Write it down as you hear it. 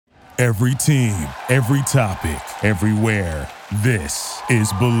Every team, every topic, everywhere. This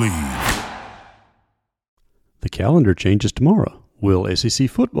is Believe. The calendar changes tomorrow. Will SEC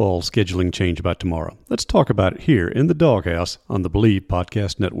football scheduling change by tomorrow? Let's talk about it here in the Doghouse on the Believe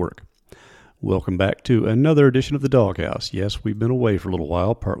Podcast Network. Welcome back to another edition of the Doghouse. Yes, we've been away for a little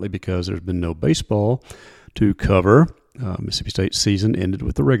while, partly because there's been no baseball to cover. Mississippi State's season ended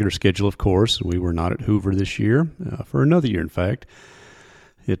with the regular schedule, of course, and we were not at Hoover this year, for another year, in fact.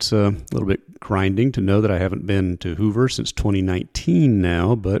 It's a little bit grinding to know that I haven't been to Hoover since 2019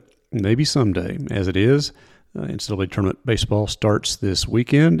 now, but maybe someday. As it is, NCAA tournament baseball starts this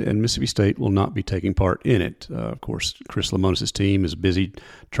weekend, and Mississippi State will not be taking part in it. Of course, Chris Lemonis' team is busy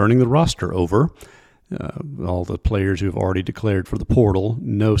turning the roster over. All the players who have already declared for the portal,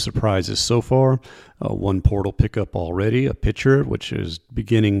 no surprises so far. One portal pickup already, a pitcher, which is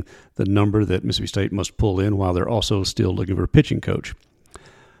beginning the number that Mississippi State must pull in while they're also still looking for a pitching coach.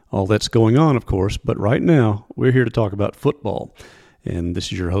 All that's going on, of course, but right now we're here to talk about football. And this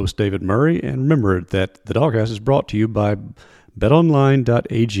is your host, David Murray. And remember that the Doghouse is brought to you by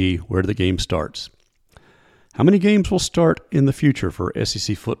betonline.ag, where the game starts. How many games will start in the future for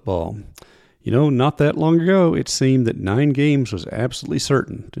SEC football? You know, not that long ago, it seemed that 9 games was absolutely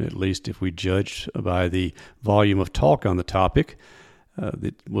certain, at least if we judged by the volume of talk on the topic.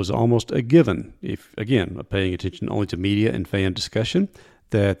 It was almost a given, if, again, paying attention only to media and fan discussion,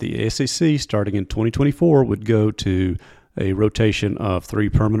 that the SEC, starting in 2024, would go to a rotation of 3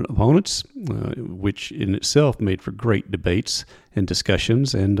 permanent opponents, which in itself made for great debates and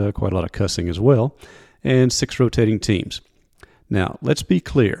discussions and quite a lot of cussing as well, and 6 rotating teams. Now, let's be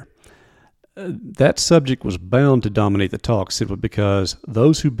clear. That subject was bound to dominate the talk simply because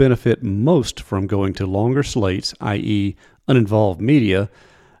those who benefit most from going to longer slates, i.e. uninvolved media,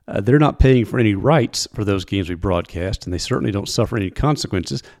 they're not paying for any rights for those games we broadcast, and they certainly don't suffer any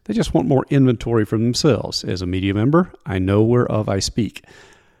consequences. They just want more inventory from themselves. As a media member, I know whereof I speak.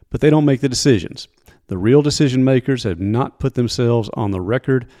 But they don't make the decisions. The real decision makers have not put themselves on the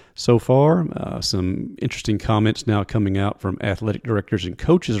record so far. Some interesting comments now coming out from athletic directors and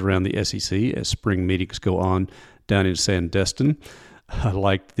coaches around the SEC as spring meetings go on down in Destin. I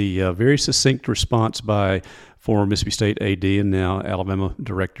liked the very succinct response by former Mississippi State AD and now Alabama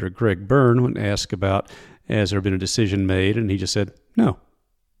director Greg Byrne when asked about, has there been a decision made? And he just said, no,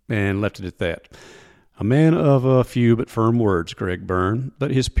 and left it at that. A man of a few but firm words, Greg Byrne,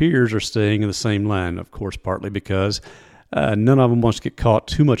 but his peers are staying in the same line, of course, partly because none of them wants to get caught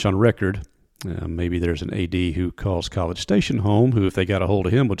too much on record. Maybe there's an AD who calls College Station home, who, if they got a hold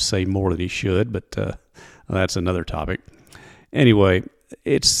of him, would say more than he should, but that's another topic. Anyway,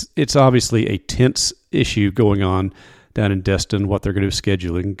 it's obviously a tense issue going on down in Destin, what they're going to do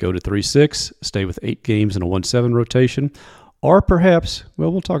scheduling. Go to 3-6, stay with 8 games in a 1-7 rotation, or perhaps,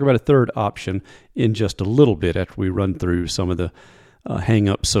 well, we'll talk about a third option in just a little bit after we run through some of the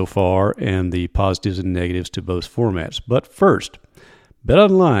hang-ups so far and the positives and negatives to both formats. But first,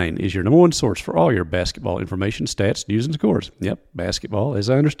 BetOnline is your number one source for all your basketball information, stats, news, and scores. Yep, basketball, as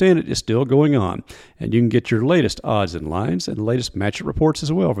I understand it, is still going on. And you can get your latest odds and lines and latest matchup reports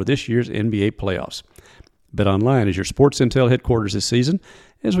as well for this year's NBA playoffs. BetOnline is your sports intel headquarters this season,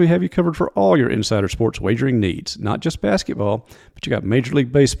 as we have you covered for all your insider sports wagering needs. Not just basketball, but you got Major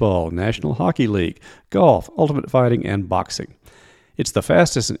League Baseball, National Hockey League, golf, ultimate fighting, and boxing. It's the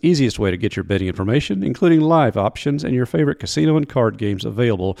fastest and easiest way to get your betting information, including live options and your favorite casino and card games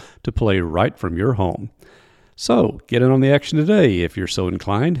available to play right from your home. So, get in on the action today. If you're so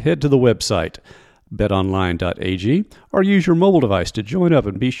inclined, head to the website, betonline.ag, or use your mobile device to join up,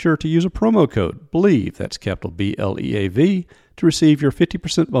 and be sure to use a promo code, BELIEVE, that's capital BLEAV, to receive your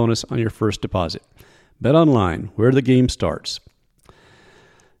 50% bonus on your first deposit. BetOnline, where the game starts.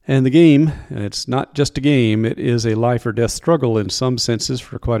 And the game, it's not just a game, it is a life or death struggle in some senses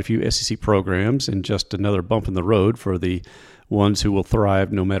for quite a few SEC programs, and just another bump in the road for the ones who will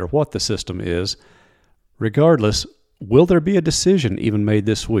thrive no matter what the system is. Regardless, will there be a decision even made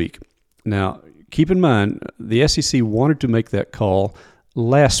this week? Now, keep in mind, the SEC wanted to make that call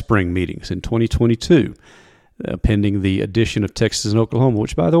last spring meetings in 2022, pending the addition of Texas and Oklahoma,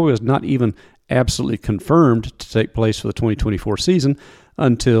 which, by the way, was not even absolutely confirmed to take place for the 2024 season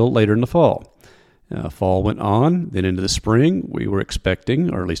until later in the fall. Fall went on, then into the spring. We were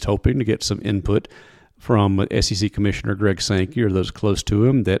expecting, or at least hoping, to get some input from SEC Commissioner Greg Sankey or those close to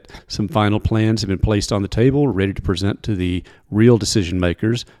him that some final plans have been placed on the table, ready to present to the real decision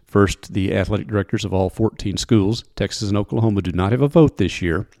makers. First, the athletic directors of all 14 schools. Texas and Oklahoma do not have a vote this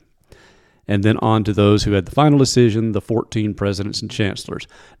year. And then on to those who had the final decision, the 14 presidents and chancellors.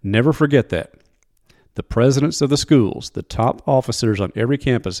 Never forget that. The presidents of the schools, the top officers on every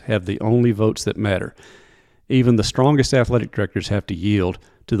campus, have the only votes that matter. Even the strongest athletic directors have to yield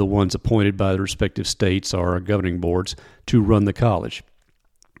to the ones appointed by the respective states or governing boards to run the college.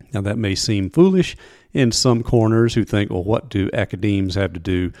 Now, that may seem foolish in some corners who think, well, what do academies have to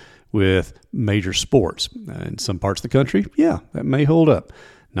do with major sports? In some parts of the country, yeah, that may hold up.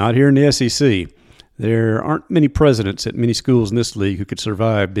 Not here in the SEC. There aren't many presidents at many schools in this league who could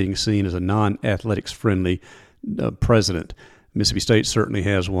survive being seen as a non-athletics-friendly president. Mississippi State certainly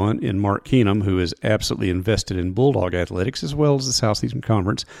has one in Mark Keenum, who is absolutely invested in Bulldog athletics as well as the Southeastern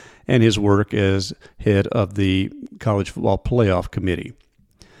Conference and his work as head of the College Football Playoff Committee.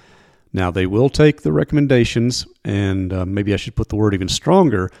 Now, they will take the recommendations, and maybe I should put the word even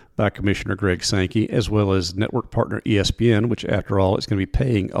stronger, by Commissioner Greg Sankey, as well as network partner ESPN, which, after all, is going to be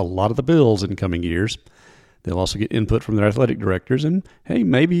paying a lot of the bills in coming years. They'll also get input from their athletic directors and, hey,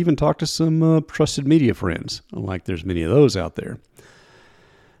 maybe even talk to some trusted media friends, like there's many of those out there.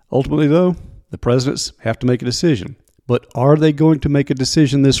 Ultimately, though, the presidents have to make a decision. But are they going to make a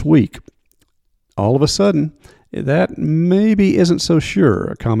decision this week? All of a sudden, that maybe isn't so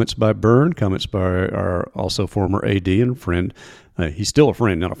sure. Comments by Byrne, comments by our also former AD and friend. He's still a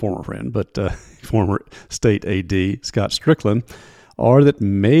friend, not a former friend, but former state AD, Scott Strickland, are that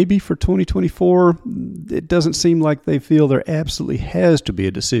maybe for 2024, it doesn't seem like they feel there absolutely has to be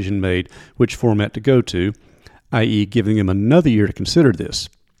a decision made which format to go to, i.e. giving them another year to consider this.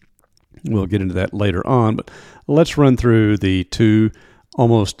 We'll get into that later on, but let's run through the two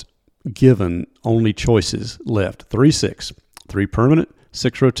almost given only choices left. 3-6, 3 permanent,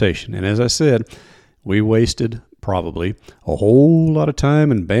 6 rotation. And as I said, we wasted probably a whole lot of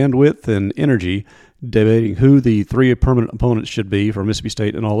time and bandwidth and energy debating who the 3 permanent opponents should be for Mississippi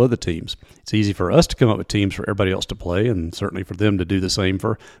State and all other teams. It's easy for us to come up with teams for everybody else to play, and certainly for them to do the same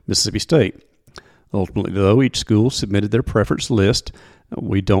for Mississippi State. Ultimately, though, each school submitted their preference list.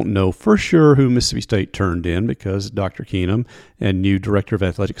 We don't know for sure who Mississippi State turned in because Dr. Keenum and new Director of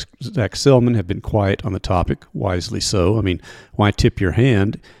Athletics Zach Selman have been quiet on the topic, wisely so. I mean, why tip your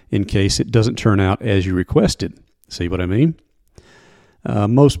hand in case it doesn't turn out as you requested? See what I mean?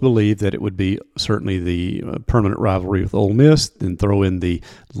 Most believe that it would be certainly the permanent rivalry with Ole Miss, then throw in the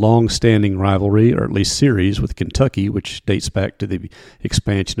long-standing rivalry, or at least series, with Kentucky, which dates back to the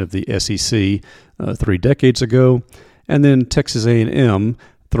expansion of the SEC 3 decades ago, and then Texas A&M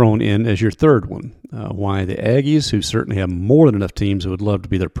thrown in as your third one. Why the Aggies, who certainly have more than enough teams who would love to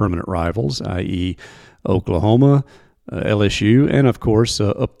be their permanent rivals, i.e. Oklahoma, LSU, and of course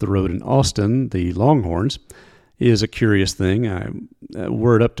up the road in Austin, the Longhorns, is a curious thing.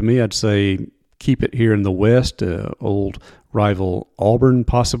 Word up to me, I'd say keep it here in the West, old rival Auburn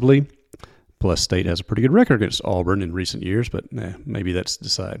possibly. Plus, State has a pretty good record against Auburn in recent years, but maybe that's to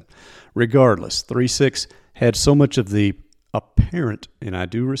decide. Regardless, 3-6 had so much of the apparent, and I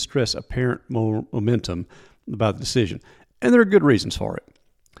do stress apparent momentum about the decision. And there are good reasons for it.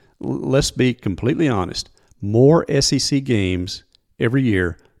 Let's be completely honest. More SEC games every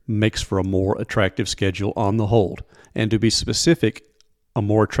year makes for a more attractive schedule on the whole. And to be specific, a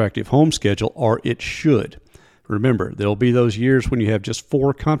more attractive home schedule, or it should. Remember, there'll be those years when you have just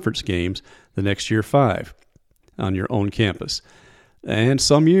 4 conference games, the next year 5 on your own campus. And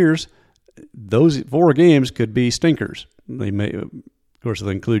some years, those 4 games could be stinkers. They may, of course,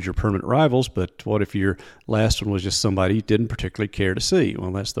 they include your permanent rivals, but what if your last one was just somebody you didn't particularly care to see?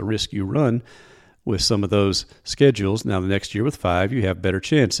 Well, that's the risk you run with some of those schedules. Now, the next year with 5, you have better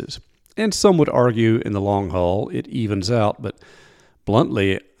chances. And some would argue in the long haul it evens out, but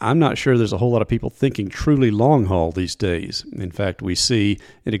bluntly, I'm not sure there's a whole lot of people thinking truly long haul these days. In fact, we see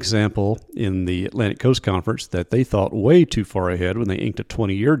an example in the Atlantic Coast Conference that they thought way too far ahead when they inked a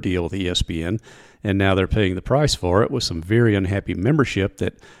 20-year deal with ESPN, and now they're paying the price for it with some very unhappy membership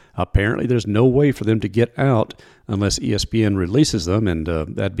that apparently there's no way for them to get out unless ESPN releases them, and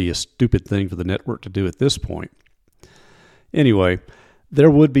that'd be a stupid thing for the network to do at this point. Anyway,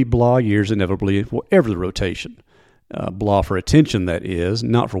 there would be blah years inevitably, whatever the rotation. Blah for attention, that is,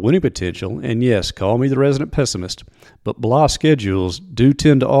 not for winning potential. And yes, call me the resident pessimist, but blah schedules do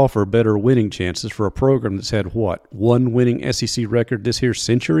tend to offer better winning chances for a program that's had, one winning SEC record this here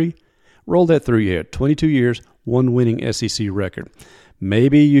century? Roll that through your head. 22 years, 1 winning SEC record.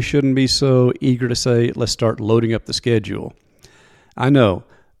 Maybe you shouldn't be so eager to say, let's start loading up the schedule. I know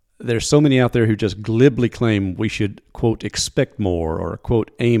there's so many out there who just glibly claim we should, quote, expect more or,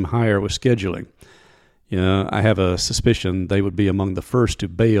 quote, aim higher with scheduling. I have a suspicion they would be among the first to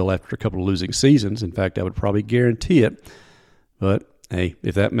bail after a couple of losing seasons. In fact, I would probably guarantee it. But, hey,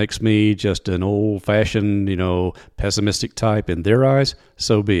 if that makes me just an old-fashioned, pessimistic type in their eyes,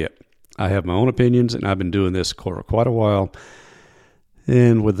 so be it. I have my own opinions, and I've been doing this for quite a while.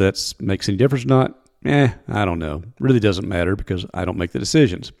 And whether that makes any difference or not, I don't know. Really doesn't matter because I don't make the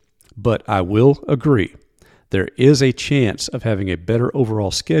decisions. But I will agree. There is a chance of having a better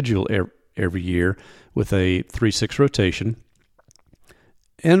overall schedule every year with a 3-6 rotation.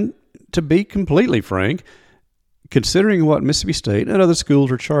 And to be completely frank, considering what Mississippi State and other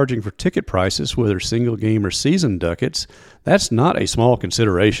schools are charging for ticket prices, whether single game or season ducats, that's not a small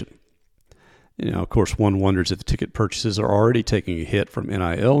consideration. Of course, one wonders if the ticket purchases are already taking a hit from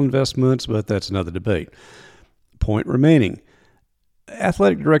NIL investments, but that's another debate. Point remaining,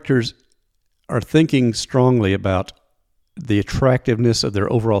 athletic directors are thinking strongly about the attractiveness of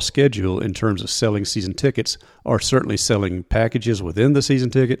their overall schedule in terms of selling season tickets, or certainly selling packages within the season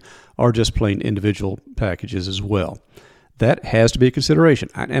ticket, or just plain individual packages as well. That has to be a consideration,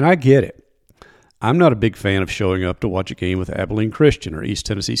 and I get it. I'm not a big fan of showing up to watch a game with Abilene Christian or East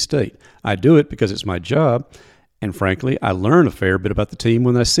Tennessee State. I do it because it's my job, and frankly, I learn a fair bit about the team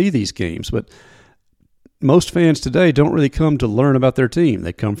when I see these games, but most fans today don't really come to learn about their team.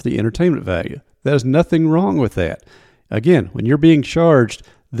 They come for the entertainment value. There's nothing wrong with that. Again, when you're being charged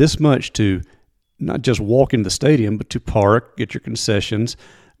this much to not just walk into the stadium, but to park, get your concessions,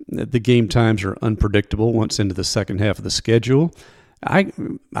 the game times are unpredictable once into the second half of the schedule. I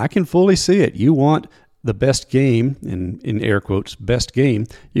can fully see it. You want the best game, in air quotes, best game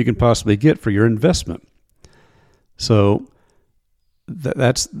you can possibly get for your investment. So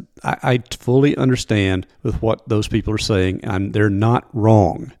I fully understand with what those people are saying, and they're not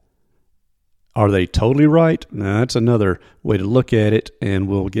wrong. Are they totally right? Now, that's another way to look at it, and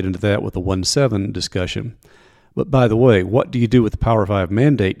we'll get into that with the 1-7 discussion. But by the way, what do you do with the Power 5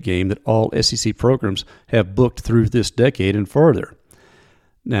 mandate game that all SEC programs have booked through this decade and further?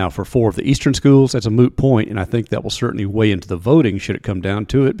 Now, for 4 of the Eastern schools, that's a moot point, and I think that will certainly weigh into the voting should it come down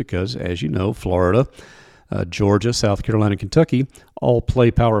to it because, as you know, Florida, Georgia, South Carolina, and Kentucky all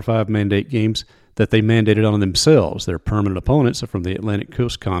play Power 5 mandate games that they mandated on themselves. Their permanent opponents are from the Atlantic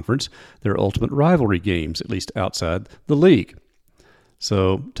Coast Conference, their ultimate rivalry games, at least outside the league.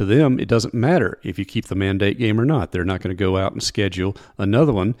 So to them, it doesn't matter if you keep the mandate game or not. They're not going to go out and schedule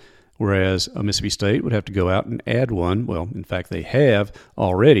another one, whereas a Mississippi State would have to go out and add one. Well, in fact, they have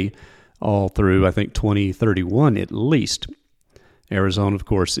already all through, I think, 2031 at least. Arizona, of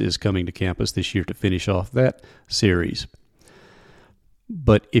course, is coming to campus this year to finish off that series.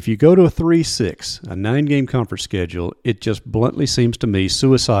 But if you go to a 3-6, a 9-game conference schedule, it just bluntly seems to me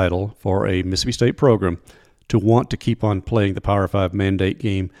suicidal for a Mississippi State program to want to keep on playing the Power 5 mandate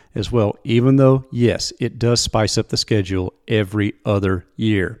game as well, even though, yes, it does spice up the schedule every other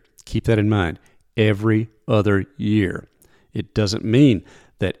year. Keep that in mind. Every other year. It doesn't mean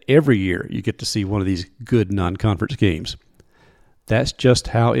that every year you get to see one of these good non-conference games. That's just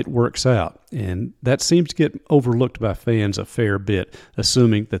how it works out, and that seems to get overlooked by fans a fair bit,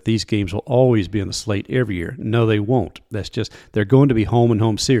 assuming that these games will always be on the slate every year. No, they won't. That's just, they're going to be home and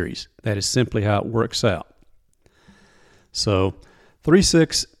home series. That is simply how it works out. So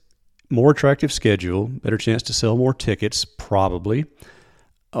 3-6, more attractive schedule, better chance to sell more tickets, probably.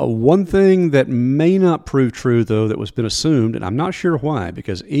 One thing that may not prove true, though, that was been assumed, and I'm not sure why,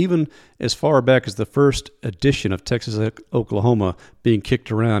 because even as far back as the first edition of Texas Oklahoma being kicked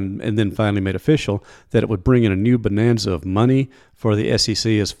around and then finally made official, that it would bring in a new bonanza of money for the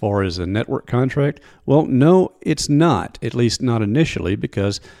SEC as far as a network contract. Well, no, it's not, at least not initially,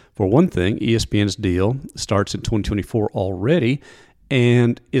 because for one thing, ESPN's deal starts in 2024 already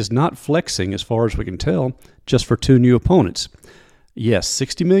and is not flexing, as far as we can tell, just for 2 new opponents. Yes,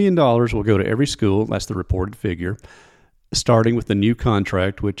 $60 million will go to every school. That's the reported figure, starting with the new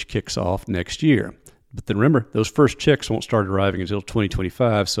contract, which kicks off next year. But then remember, those first checks won't start arriving until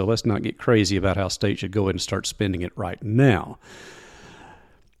 2025, so let's not get crazy about how states should go ahead and start spending it right now.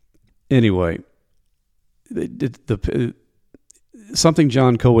 Anyway, something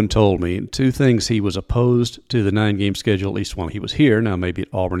John Cohen told me, 2 things he was opposed to the 9-game schedule, at least while he was here. Now, maybe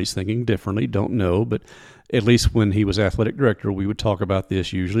at Auburn he's thinking differently, don't know, but at least when he was athletic director, we would talk about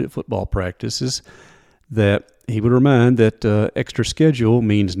this usually at football practices, that he would remind that extra schedule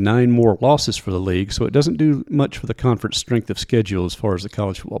means 9 more losses for the league, so it doesn't do much for the conference strength of schedule as far as the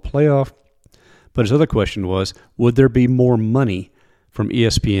college football playoff. But his other question was, would there be more money from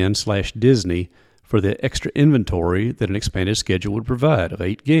ESPN/Disney for the extra inventory that an expanded schedule would provide of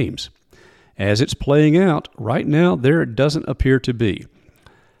 8 games? As it's playing out, right now, there doesn't appear to be.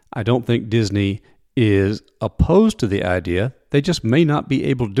 I don't think Disney is opposed to the idea. They just may not be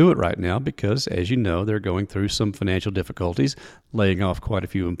able to do it right now because, as you know, they're going through some financial difficulties, laying off quite a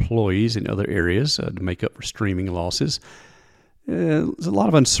few employees in other areas to make up for streaming losses. There's a lot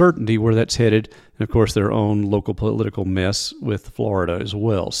of uncertainty where that's headed, and of course their own local political mess with Florida as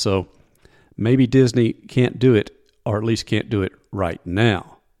well. So maybe Disney can't do it, or at least can't do it right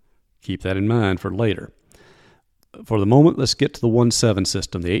now. Keep that in mind for later. For the moment, let's get to the 1-7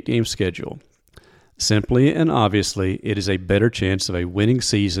 system, the 8-game schedule. Simply and obviously, it is a better chance of a winning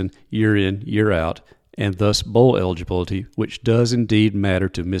season year in, year out, and thus bowl eligibility, which does indeed matter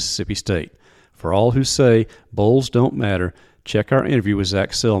to Mississippi State. For all who say bowls don't matter, check our interview with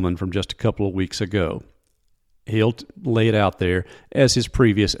Zach Selman from just a couple of weeks ago. He'll lay it out there, as his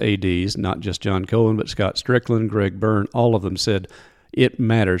previous ADs, not just John Cohen, but Scott Strickland, Greg Byrne, all of them said it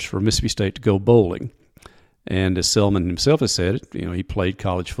matters for Mississippi State to go bowling. And as Selman himself has said, he played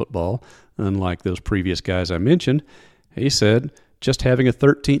college football, unlike those previous guys I mentioned. He said just having a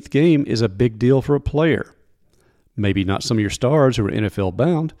 13th game is a big deal for a player. Maybe not some of your stars who are NFL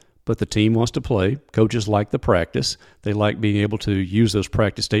bound, but the team wants to play. Coaches like the practice. They like being able to use those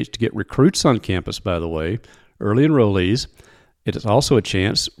practice dates to get recruits on campus, by the way, early enrollees. It is also a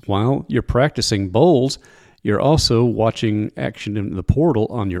chance, while you're practicing bowls, you're also watching action in the portal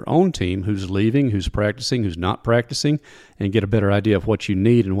on your own team, who's leaving, who's practicing, who's not practicing, and get a better idea of what you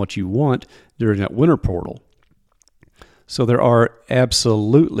need and what you want during that winter portal. So there are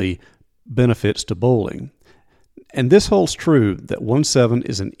absolutely benefits to bowling. And this holds true that 1-7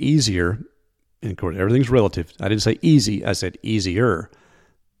 is an easier, and of course everything's relative. I didn't say easy, I said easier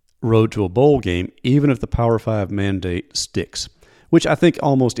road to a bowl game, even if the Power 5 mandate sticks, which I think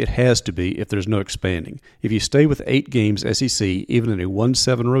almost it has to be if there's no expanding. If you stay with 8 games SEC, even in a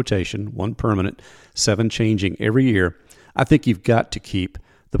 1-7 rotation, 1 permanent, 7 changing every year, I think you've got to keep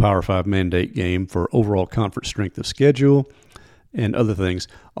the Power 5 mandate game for overall conference strength of schedule and other things.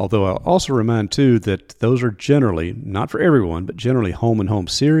 Although I'll also remind, too, that those are generally, not for everyone, but generally home-and-home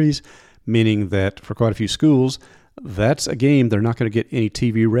series, meaning that for quite a few schools, that's a game they're not going to get any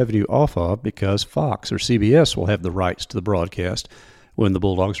TV revenue off of because Fox or CBS will have the rights to the broadcast when the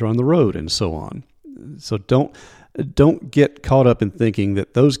Bulldogs are on the road and so on. So don't get caught up in thinking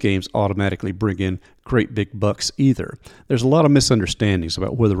that those games automatically bring in great big bucks either. There's a lot of misunderstandings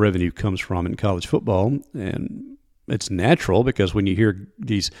about where the revenue comes from in college football, and it's natural because when you hear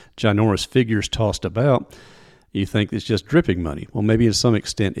these ginormous figures tossed about, you think it's just dripping money. Well, maybe to some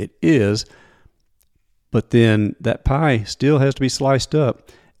extent it is, but then that pie still has to be sliced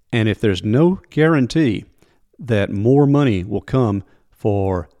up. And if there's no guarantee that more money will come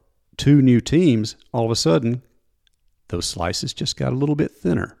for 2 new teams, all of a sudden, those slices just got a little bit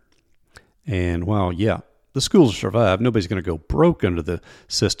thinner. And while, the schools will survive, nobody's going to go broke under the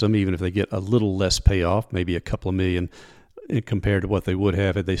system, even if they get a little less payoff, maybe a couple of million compared to what they would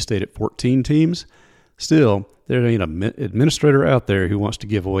have had they stayed at 14 teams. Still, there ain't an administrator out there who wants to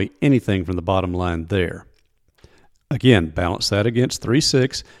give away anything from the bottom line there. Again, balance that against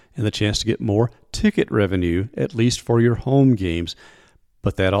 3-6 and the chance to get more ticket revenue, at least for your home games.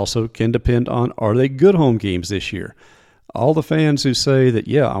 But that also can depend on, are they good home games this year? All the fans who say that,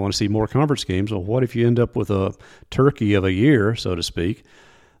 I want to see more conference games, well, what if you end up with a turkey of a year, so to speak,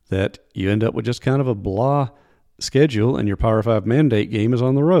 that you end up with just kind of a blah schedule and your Power 5 mandate game is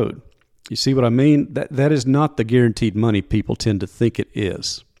on the road? You see what I mean? That is not the guaranteed money people tend to think it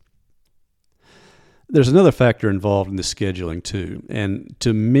is. There's another factor involved in the scheduling too, and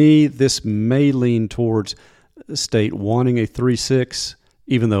to me, this may lean towards State wanting a 3-6,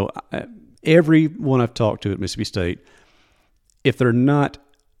 even though everyone I've talked to at Mississippi State, if they're not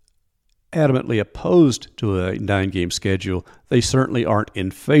adamantly opposed to a 9-game schedule, they certainly aren't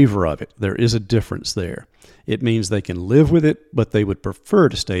in favor of it. There is a difference there. It means they can live with it, but they would prefer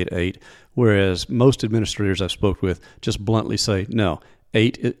to stay at 8, whereas most administrators I've spoke with just bluntly say, no,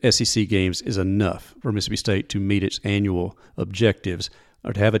 8 SEC games is enough for Mississippi State to meet its annual objectives,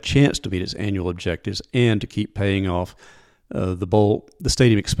 or to have a chance to meet its annual objectives, and to keep paying off the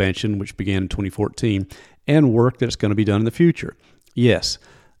stadium expansion, which began in 2014, and work that's going to be done in the future. Yes,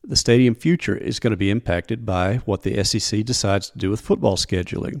 the stadium future is going to be impacted by what the SEC decides to do with football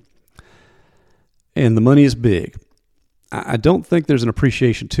scheduling. And the money is big. I don't think there's an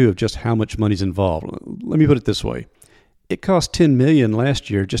appreciation, too, of just how much money's involved. Let me put it this way. It cost $10 million last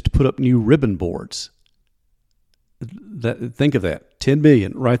year just to put up new ribbon boards. Think of that. $10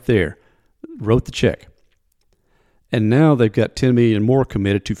 million right there. Wrote the check. And now they've got $10 million more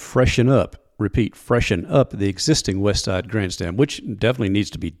committed to freshen up the existing West Side Grandstand, which definitely needs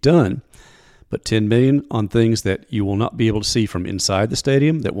to be done. But $10 million on things that you will not be able to see from inside the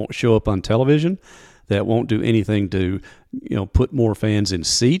stadium, that won't show up on television, that won't do anything to, put more fans in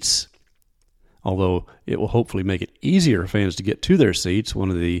seats, although it will hopefully make it easier for fans to get to their seats. One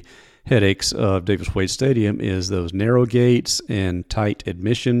of the headaches of Davis Wade Stadium is those narrow gates and tight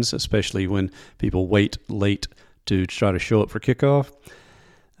admissions, especially when people wait late to try to show up for kickoff.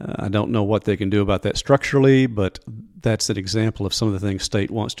 I don't know what they can do about that structurally, but that's an example of some of the things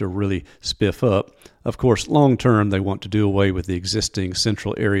State wants to really spiff up. Of course, long term, they want to do away with the existing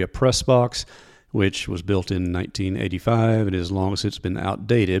central area press box, which was built in 1985, and as long as it's been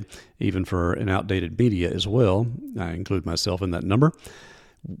outdated, even for an outdated media as well, I include myself in that number.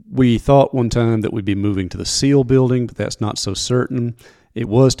 We thought one time that we'd be moving to the Seal building, but that's not so certain. It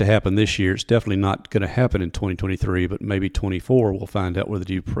was to happen this year. It's definitely not going to happen in 2023, but maybe 24 we'll find out where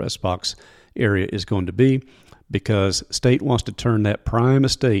the new press box area is going to be, because State wants to turn that prime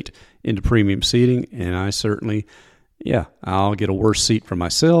estate into premium seating, and I certainly, I'll get a worse seat for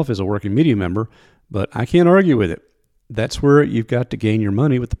myself as a working media member, but I can't argue with it. That's where you've got to gain your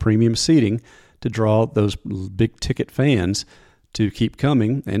money with the premium seating to draw those big ticket fans to keep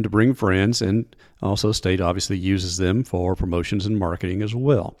coming and to bring friends, and also State obviously uses them for promotions and marketing as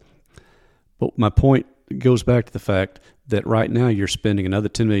well. But my point goes back to the fact that right now you're spending another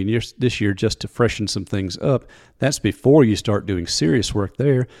 $10 million this year just to freshen some things up. That's before you start doing serious work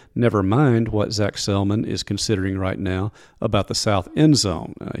there, never mind what Zach Selman is considering right now about the south end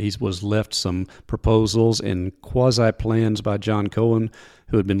zone. He was left some proposals and quasi-plans by John Cohen,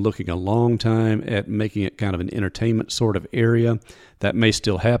 who had been looking a long time at making it kind of an entertainment sort of area. That may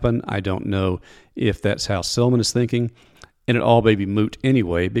still happen. I don't know if that's how Selman is thinking. And it all may be moot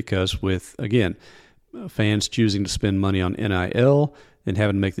anyway, because with, again, fans choosing to spend money on NIL and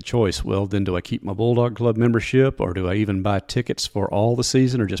having to make the choice, well, then do I keep my Bulldog Club membership, or do I even buy tickets for all the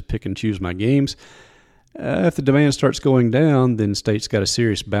season, or just pick and choose my games? If the demand starts going down, then State's got a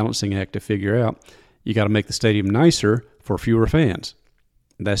serious balancing act to figure out. You got to make the stadium nicer for fewer fans.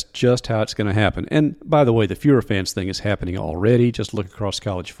 That's just how it's going to happen. And by the way, the fewer fans thing is happening already. Just look across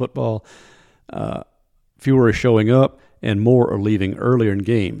college football. Fewer are showing up and more are leaving earlier in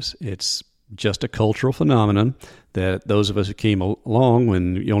games. It's just a cultural phenomenon that those of us who came along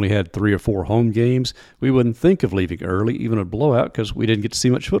when you only had 3 or 4 home games, we wouldn't think of leaving early, even a blowout, because we didn't get to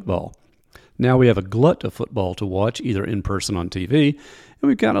see much football. Now we have a glut of football to watch, either in person on TV, and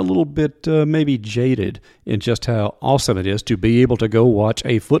we've got a little bit maybe jaded in just how awesome it is to be able to go watch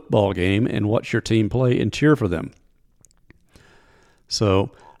a football game and watch your team play and cheer for them.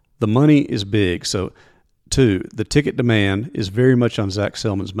 So the money is big. So 2, the ticket demand is very much on Zach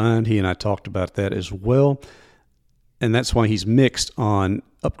Selman's mind. He and I talked about that as well, and that's why he's mixed on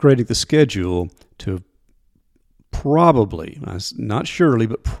upgrading the schedule to probably, not surely,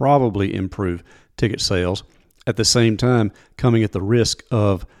 but probably improve ticket sales, at the same time coming at the risk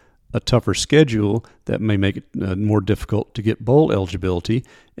of a tougher schedule that may make it more difficult to get bowl eligibility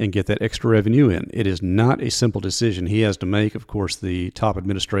and get that extra revenue in. It is not a simple decision he has to make. Of course, the top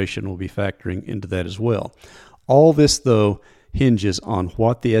administration will be factoring into that as well. All this, though, hinges on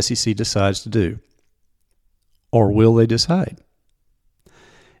what the SEC decides to do. Or will they decide?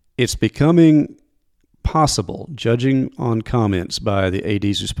 It's becoming possible, judging on comments by the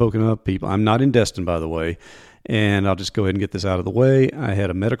ADs who've spoken up, people. I'm not in Destin, by the way, and I'll just go ahead and get this out of the way. I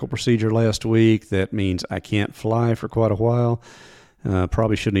had a medical procedure last week. That means I can't fly for quite a while.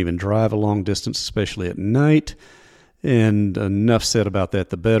 Probably shouldn't even drive a long distance, especially at night. And enough said about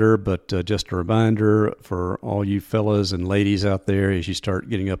that, the better. But just a reminder for all you fellas and ladies out there, as you start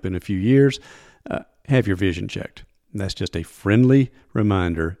getting up in a few years, have your vision checked. That's just a friendly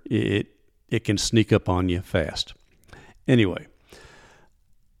reminder. It can sneak up on you fast. Anyway,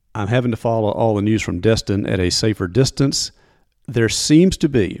 I'm having to follow all the news from Destin at a safer distance. There seems to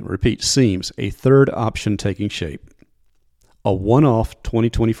be, repeat, seems, a third option taking shape. A one-off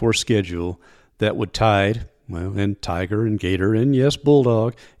 2024 schedule that would tide, and Tiger and Gator and, yes,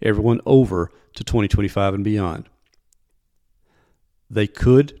 Bulldog, everyone over to 2025 and beyond. They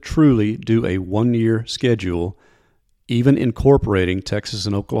could truly do a one-year schedule, even incorporating Texas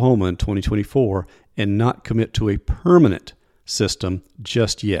and Oklahoma in 2024, and not commit to a permanent system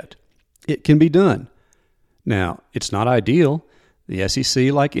just yet. It can be done. Now, it's not ideal. The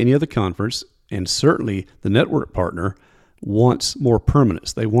SEC, like any other conference, and certainly the network partner, wants more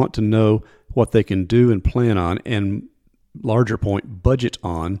permanence. They want to know what they can do and plan on, and larger point, budget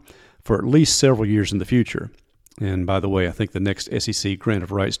on for at least several years in the future. And by the way, I think the next SEC grant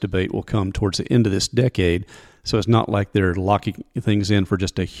of rights debate will come towards the end of this decade, so it's not like they're locking things in for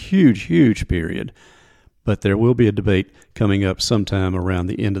just a huge, huge period. But there will be a debate coming up sometime around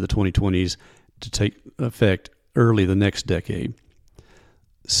the end of the 2020s to take effect early the next decade.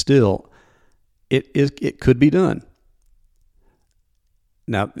 Still, it could be done.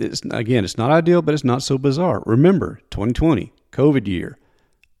 Now, it's not ideal, but it's not so bizarre. Remember, 2020, COVID year.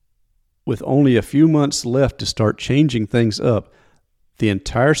 with only a few months left to start changing things up, the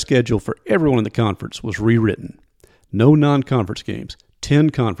entire schedule for everyone in the conference was rewritten. No non-conference games, 10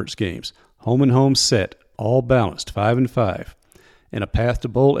 conference games, home and home set, all balanced, 5-5, and a path to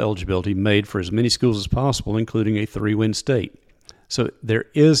bowl eligibility made for as many schools as possible, including a 3-win state. So there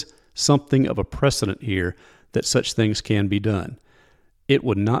is something of a precedent here that such things can be done. It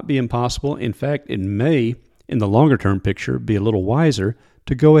would not be impossible. In fact, it may, in the longer-term picture, be a little wiser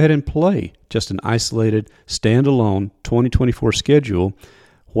to go ahead and play just an isolated, standalone 2024 schedule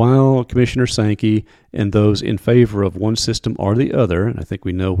while Commissioner Sankey and those in favor of one system or the other, and I think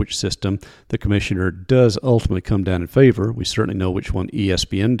we know which system the commissioner does ultimately come down in favor. We certainly know which one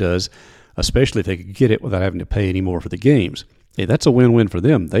ESPN does, especially if they could get it without having to pay any more for the games. Hey, that's a win-win for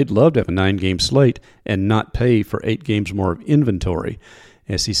them. They'd love to have a 9-game slate and not pay for 8 games more of inventory.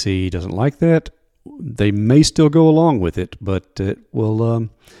 SEC doesn't like that. They may still go along with it, but it will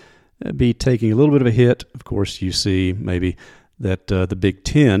be taking a little bit of a hit. Of course, you see maybe that the Big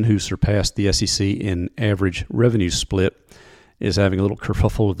Ten, who surpassed the SEC in average revenue split, is having a little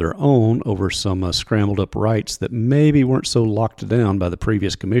kerfuffle of their own over some scrambled-up rights that maybe weren't so locked down by the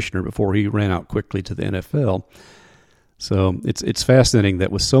previous commissioner before he ran out quickly to the NFL. So it's fascinating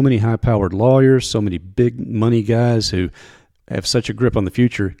that with so many high-powered lawyers, so many big money guys who have such a grip on the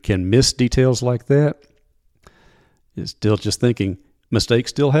future can miss details like that. It's still just thinking,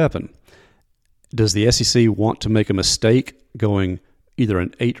 mistakes still happen. Does the SEC want to make a mistake going either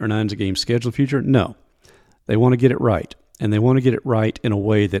an 8 or 9 game schedule future? No. They want to get it right. And they want to get it right in a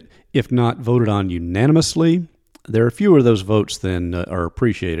way that, if not voted on unanimously, there are fewer of those votes than are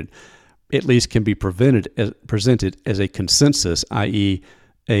appreciated, at least can be presented as a consensus, i.e.,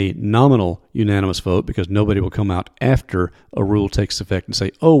 a nominal unanimous vote, because nobody will come out after a rule takes effect and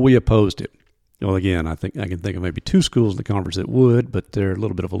say, oh, we opposed it. Well, again, I can think of maybe 2 schools in the conference that would, but they're a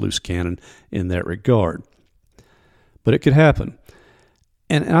little bit of a loose cannon in that regard. But it could happen.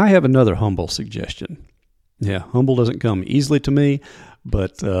 And I have another humble suggestion. Yeah, humble doesn't come easily to me,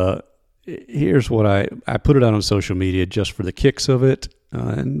 but here's what I put it out on social media just for the kicks of it,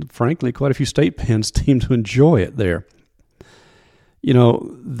 and frankly, quite a few state fans seem to enjoy it there. You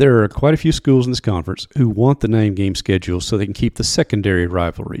know, there are quite a few schools in this conference who want the 9-game schedule so they can keep the secondary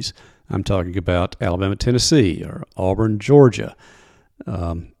rivalries. I'm talking about Alabama, Tennessee, or Auburn, Georgia.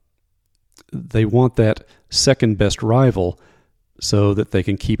 They want that second-best rival so that they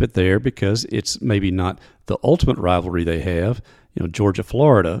can keep it there because it's maybe not the ultimate rivalry they have. You know, Georgia,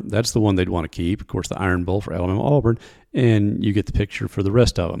 Florida, that's the one they'd want to keep. Of course, the Iron Bowl for Alabama, Auburn, and you get the picture for the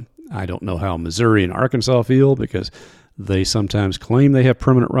rest of them. I don't know how Missouri and Arkansas feel because they sometimes claim they have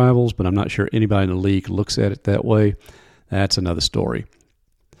permanent rivals, but I'm not sure anybody in the league looks at it that way. That's another story.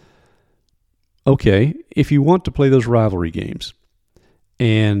 Okay, if you want to play those rivalry games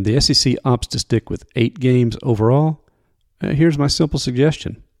and the SEC opts to stick with 8 games overall, here's my simple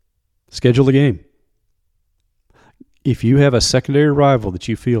suggestion. Schedule the game. If you have a secondary rival that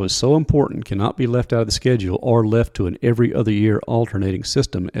you feel is so important cannot be left out of the schedule or left to an every other year alternating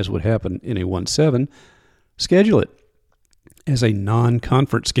system as would happen in a 1-7, schedule it as a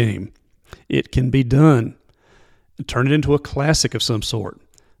non-conference game. It can be done. Turn it into a classic of some sort.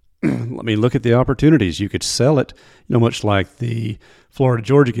 I mean, look at the opportunities. You could sell it, much like the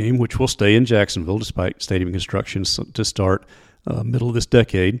Florida-Georgia game, which will stay in Jacksonville despite stadium construction to start middle of this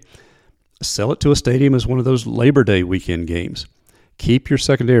decade. Sell it to a stadium as one of those Labor Day weekend games. Keep your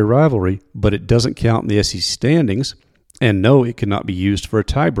secondary rivalry, but it doesn't count in the SEC standings. And no, it cannot be used for a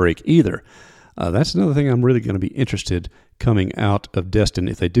tiebreak either. That's another thing I'm really going to be interested coming out of Destin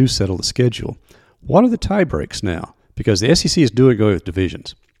if they do settle the schedule. What are the tiebreaks now? Because the SEC is doing away with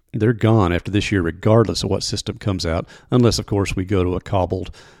divisions. They're gone after this year regardless of what system comes out, unless, of course, we go to a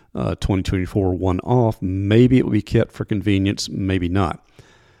cobbled 2024 one-off. Maybe it will be kept for convenience, maybe not.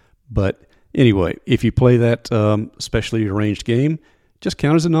 But anyway, if you play that specially arranged game, just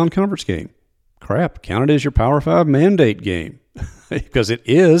count as a non-conference game. Crap, count it as your Power 5 mandate game. Because it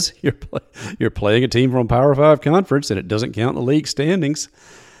is. You're playing a team from a Power 5 conference, and it doesn't count in the league standings.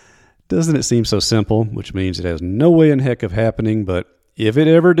 Doesn't it seem so simple? Which means it has no way in heck of happening, but if it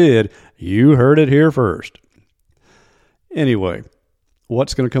ever did, you heard it here first. Anyway,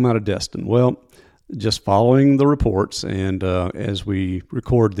 what's going to come out of Destin? Well, just following the reports, and as we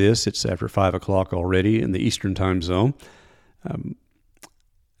record this, it's after 5 o'clock already in the Eastern time zone.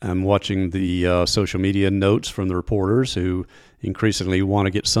 I'm watching the social media notes from the reporters who increasingly want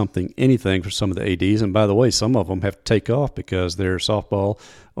to get anything for some of the ADs. And by the way, some of them have to take off because their softball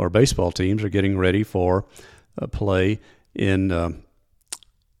or baseball teams are getting ready for play in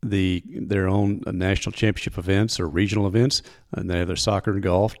their own national championship events or regional events, and they have their soccer and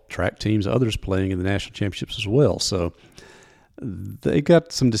golf, track teams, others playing in the national championships as well. So they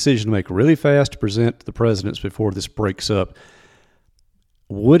got some decision to make really fast to present to the presidents before this breaks up.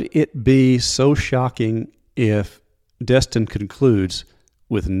 Would it be so shocking if Destin concludes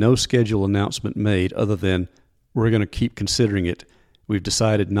with no schedule announcement made other than we're going to keep considering it? We've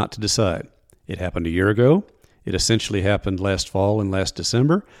decided not to decide. It happened a year ago. It essentially happened last fall and last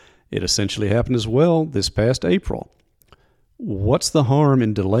December. It essentially happened as well this past April. What's the harm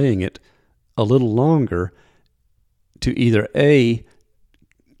in delaying it a little longer to either A,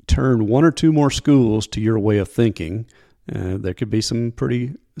 turn one or two more schools to your way of thinking? There could be some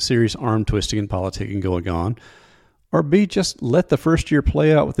pretty serious arm twisting and politicking going on. Or B, just let the first year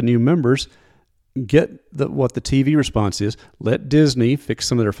play out with the new members, get what the TV response is, let Disney fix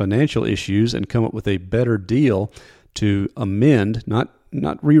some of their financial issues and come up with a better deal to amend, not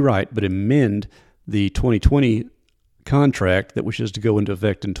rewrite, but amend the 2020 contract that wishes to go into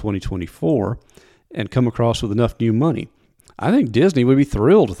effect in 2024 and come across with enough new money. I think Disney would be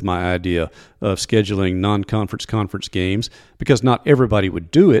thrilled with my idea of scheduling non-conference conference games because not everybody would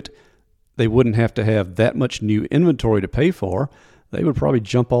do it. They wouldn't have to have that much new inventory to pay for. They would probably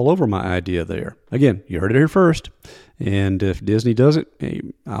jump all over my idea there. Again, you heard it here first. And if Disney does it, hey,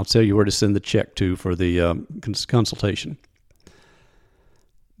 I'll tell you where to send the check to for the consultation.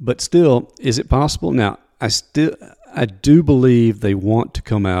 But still, is it possible? Now, I do believe they want to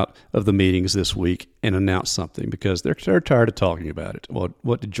come out of the meetings this week and announce something because they're tired of talking about it.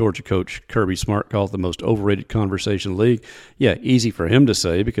 What did Georgia coach Kirby Smart call it, the most overrated conversation in the league? Yeah, easy for him to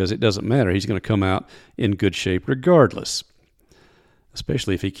say because it doesn't matter. He's going to come out in good shape regardless,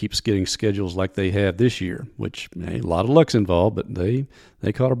 especially if he keeps getting schedules like they have this year, which a lot of luck's involved, but they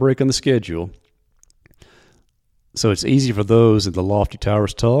caught a break on the schedule. So it's easy for those in the lofty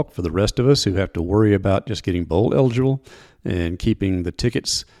towers talk. For the rest of us who have to worry about just getting bowl eligible and keeping the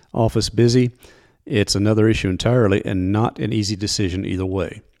tickets office busy, it's another issue entirely and not an easy decision either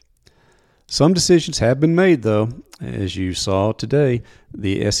way. Some decisions have been made, though. As you saw today,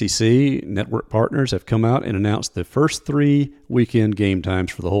 the SEC network partners have come out and announced the first 3 weekend game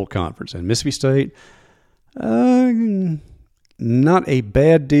times for the whole conference. And Mississippi State, not a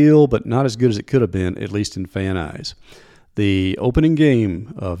bad deal, but not as good as it could have been, at least in fan eyes. The opening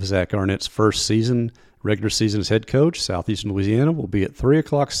game of Zach Arnett's first regular season as head coach, Southeastern Louisiana, will be at 3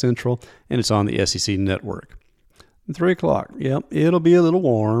 o'clock Central, and it's on the SEC network. 3 o'clock, yep, it'll be a little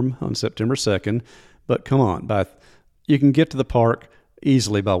warm on September 2nd, but come on, you can get to the park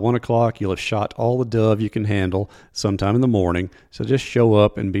easily by 1 o'clock. You'll have shot all the dove you can handle sometime in the morning, so just show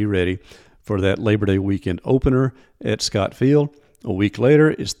up and be ready for that Labor Day weekend opener at Scott Field. A week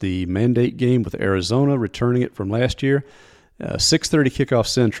later, it's the mandate game with Arizona, returning it from last year. 6:30 kickoff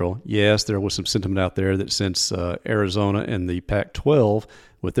Central. Yes, there was some sentiment out there that since Arizona and the Pac-12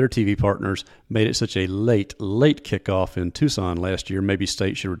 with their TV partners made it such a late kickoff in Tucson last year, maybe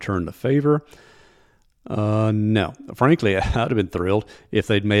State should return the favor. No. Frankly, I'd have been thrilled if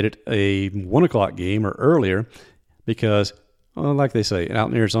they'd made it a 1 o'clock game or earlier because, like they say,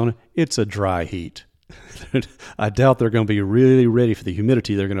 out in Arizona, it's a dry heat. I doubt they're going to be really ready for the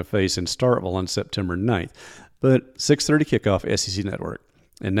humidity they're going to face in Starkville on September 9th. But 6:30 kickoff, SEC Network.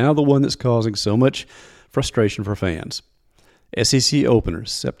 And now the one that's causing so much frustration for fans. SEC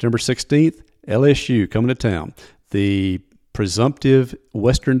openers, September 16th, LSU coming to town. The presumptive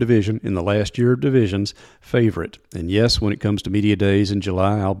Western Division in the last year of divisions favorite. And yes, when it comes to media days in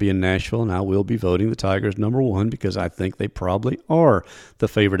July, I'll be in Nashville and I will be voting the Tigers number 1 because I think they probably are the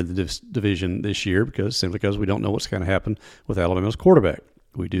favorite of the division this year simply because we don't know what's going to happen with Alabama's quarterback.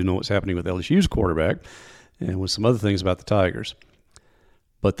 We do know what's happening with LSU's quarterback and with some other things about the Tigers.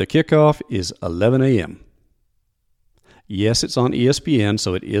 But the kickoff is 11 a.m. Yes, it's on ESPN,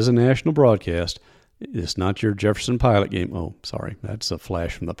 so it is a national broadcast. It's not your Jefferson Pilot game. Oh, sorry, that's a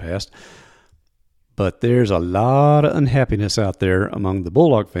flash from the past. But there's a lot of unhappiness out there among the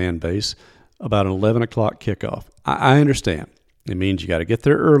Bulldog fan base about an 11 o'clock kickoff. I understand. It means you got to get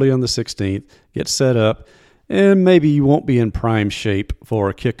there early on the 16th, get set up, and maybe you won't be in prime shape for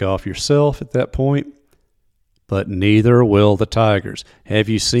a kickoff yourself at that point. But neither will the Tigers. Have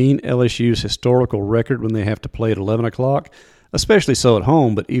you seen LSU's historical record when they have to play at 11 o'clock? Especially so at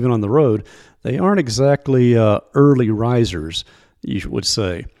home, but even on the road, they aren't exactly early risers, you would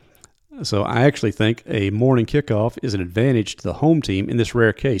say. So I actually think a morning kickoff is an advantage to the home team in this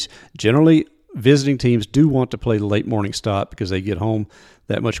rare case. Generally, visiting teams do want to play the late morning stop because they get home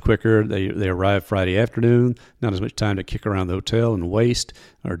that much quicker. They arrive Friday afternoon, not as much time to kick around the hotel and waste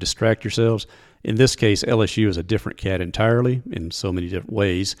or distract yourselves. In this case, LSU is a different cat entirely in so many different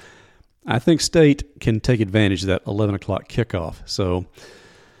ways. I think State can take advantage of that 11 o'clock kickoff. So,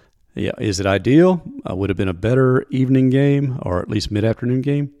 yeah, is it ideal? Would have been a better evening game or at least mid-afternoon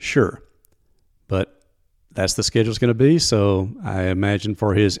game? Sure. But that's the schedule it's going to be. So I imagine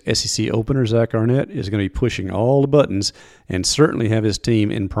for his SEC opener, Zach Arnett is going to be pushing all the buttons and certainly have his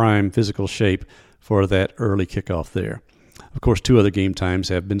team in prime physical shape for that early kickoff there. Of course, 2 other game times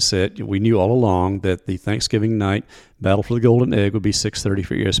have been set. We knew all along that the Thanksgiving night battle for the Golden Egg would be 6:30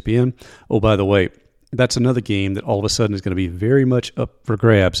 for ESPN. Oh, by the way, that's another game that all of a sudden is going to be very much up for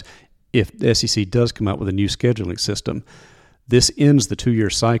grabs if the SEC does come out with a new scheduling system. This ends the 2-year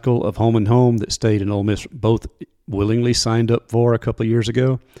cycle of home and home that State and Ole Miss both willingly signed up for a couple of years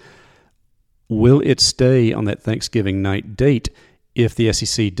ago. Will it stay on that Thanksgiving night date if the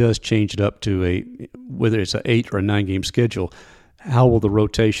SEC does change it up to whether it's an 8 or a 9-game schedule? How will the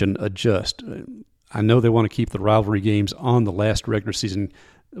rotation adjust? I know they want to keep the rivalry games on the last regular season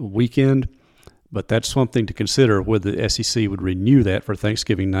weekend, but that's something to consider whether the SEC would renew that for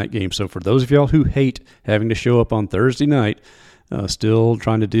Thanksgiving night game. So for those of y'all who hate having to show up on Thursday night, still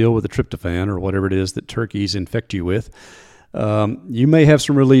trying to deal with the tryptophan or whatever it is that turkeys infect you with, you may have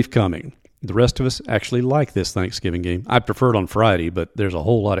some relief coming. The rest of us actually like this Thanksgiving game. I prefer it on Friday, but there's a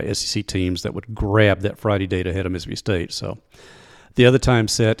whole lot of SEC teams that would grab that Friday date ahead of Mississippi State. So the other time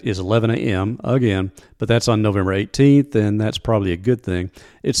set is 11 a.m. again, but that's on November 18th, and that's probably a good thing.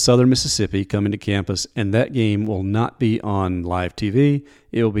 It's Southern Mississippi coming to campus, and that game will not be on live TV.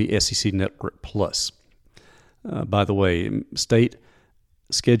 It will be SEC Network Plus. By the way, State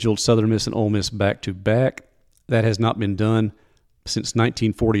scheduled Southern Miss and Ole Miss back-to-back. That has not been done since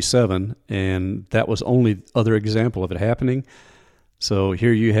 1947, and that was only other example of it happening. So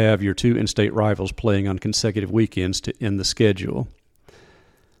here you have your 2 in-state rivals playing on consecutive weekends to end the schedule.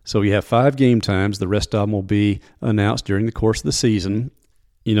 So you have 5 game times. The rest of them will be announced during the course of the season.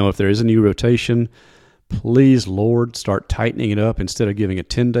 You know, if there is a new rotation, please, Lord, start tightening it up instead of giving a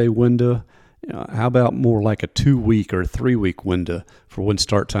 10-day window. How about more like a 2-week or 3-week window for when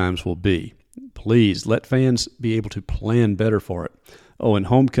start times will be? Please let fans be able to plan better for it. Oh, and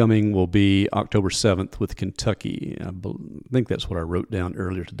homecoming will be October 7th with Kentucky. I think that's what I wrote down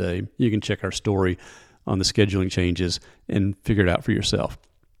earlier today. You can check our story on the scheduling changes and figure it out for yourself.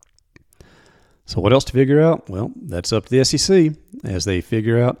 So what else to figure out? Well, that's up to the SEC as they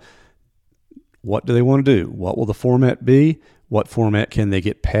figure out what do they want to do. What will the format be? What format can they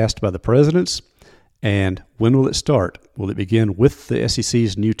get passed by the presidents? And when will it start? Will it begin with the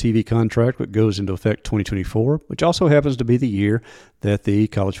SEC's new TV contract, which goes into effect 2024, which also happens to be the year that the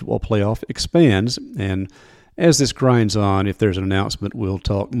college football playoff expands? And as this grinds on, if there's an announcement, we'll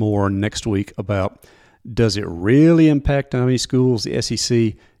talk more next week about does it really impact how many schools the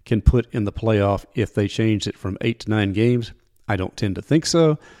SEC can put in the playoff if they change it from 8 to 9 games? I don't tend to think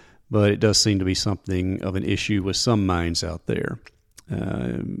so, but it does seem to be something of an issue with some minds out there.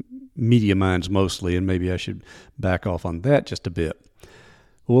 Media minds mostly, and maybe I should back off on that just a bit.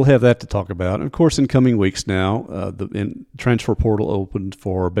 We'll have that to talk about. And of course, in coming weeks now, the transfer portal opened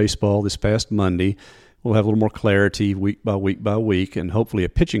for baseball this past Monday. We'll have a little more clarity week by week by week, and hopefully a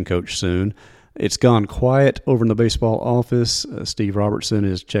pitching coach soon. It's gone quiet over in the baseball office. Steve Robertson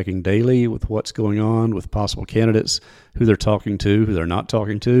is checking daily with what's going on with possible candidates, who they're talking to, who they're not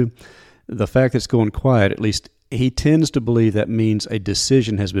talking to. The fact that it's going quiet, at least he tends to believe that means a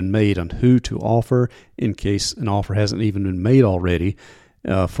decision has been made on who to offer in case an offer hasn't even been made already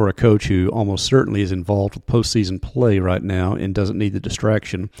for a coach who almost certainly is involved with postseason play right now and doesn't need the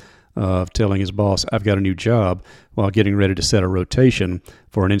distraction of telling his boss, I've got a new job, while getting ready to set a rotation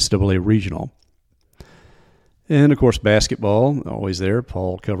for an NCAA regional. And, of course, basketball, always there.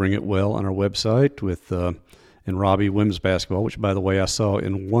 Paul covering it well on our website with and Robbie women's basketball, which, by the way, I saw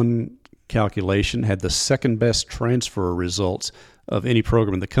in one calculation had the second best transfer results of any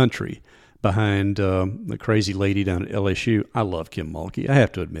program in the country behind the crazy lady down at LSU. I love Kim Mulkey. I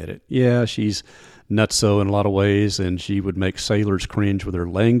have to admit it. Yeah, she's nutso in a lot of ways, and she would make sailors cringe with her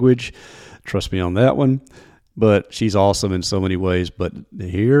language. Trust me on that one. But she's awesome in so many ways. But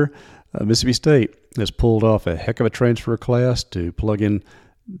here, Mississippi State has pulled off a heck of a transfer class to plug in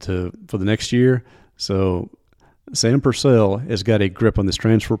for the next year. So Sam Purcell has got a grip on this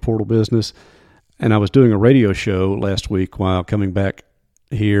transfer portal business. And I was doing a radio show last week while coming back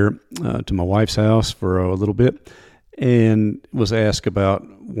here to my wife's house for a little bit, and was asked about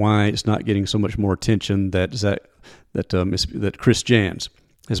why it's not getting so much more attention that Chris Jans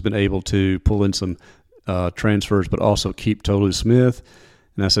has been able to pull in some transfers, but also keep Tolu Smith.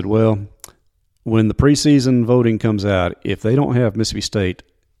 And I said, well, when the preseason voting comes out, if they don't have Mississippi State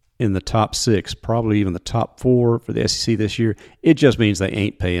in the top 6, probably even the top 4 for the SEC this year, it just means they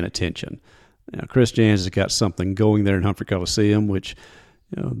ain't paying attention. Now, Chris Jans has got something going there in Humphrey Coliseum, which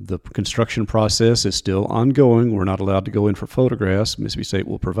the construction process is still ongoing. We're not allowed to go in for photographs. Mississippi State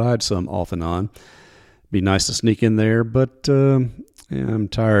will provide some off and on. Be nice to sneak in there, but I'm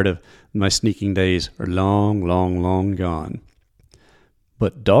tired of my sneaking days are long, long, long gone.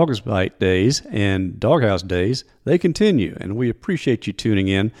 But Dog's Bite days and Doghouse days, they continue, and we appreciate you tuning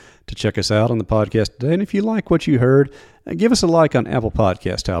in to check us out on the podcast today. And if you like what you heard, give us a like on Apple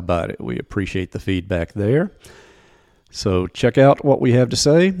Podcast. How about it? We appreciate the feedback there. So check out what we have to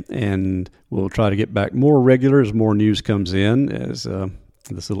say, and we'll try to get back more regular as more news comes in, as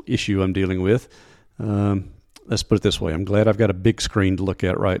this little issue I'm dealing with. Let's put it this way. I'm glad I've got a big screen to look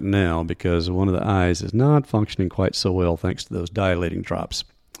at right now because one of the eyes is not functioning quite so well thanks to those dilating drops.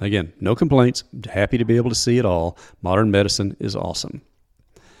 Again, no complaints. Happy to be able to see it all. Modern medicine is awesome.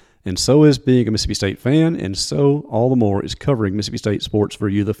 And so is being a Mississippi State fan, and so all the more is covering Mississippi State sports for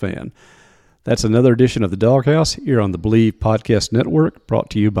you, the fan. That's another edition of The Doghouse here on the Believe Podcast Network,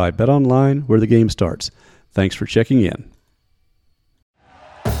 brought to you by BetOnline, where the game starts. Thanks for checking in.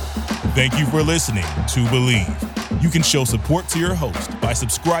 Thank you for listening to Believe. You can show support to your host by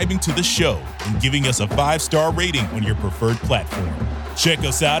subscribing to the show and giving us a 5-star rating on your preferred platform. Check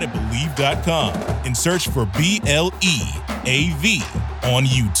us out at Believe.com and search for BLEAV on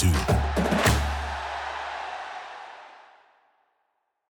YouTube.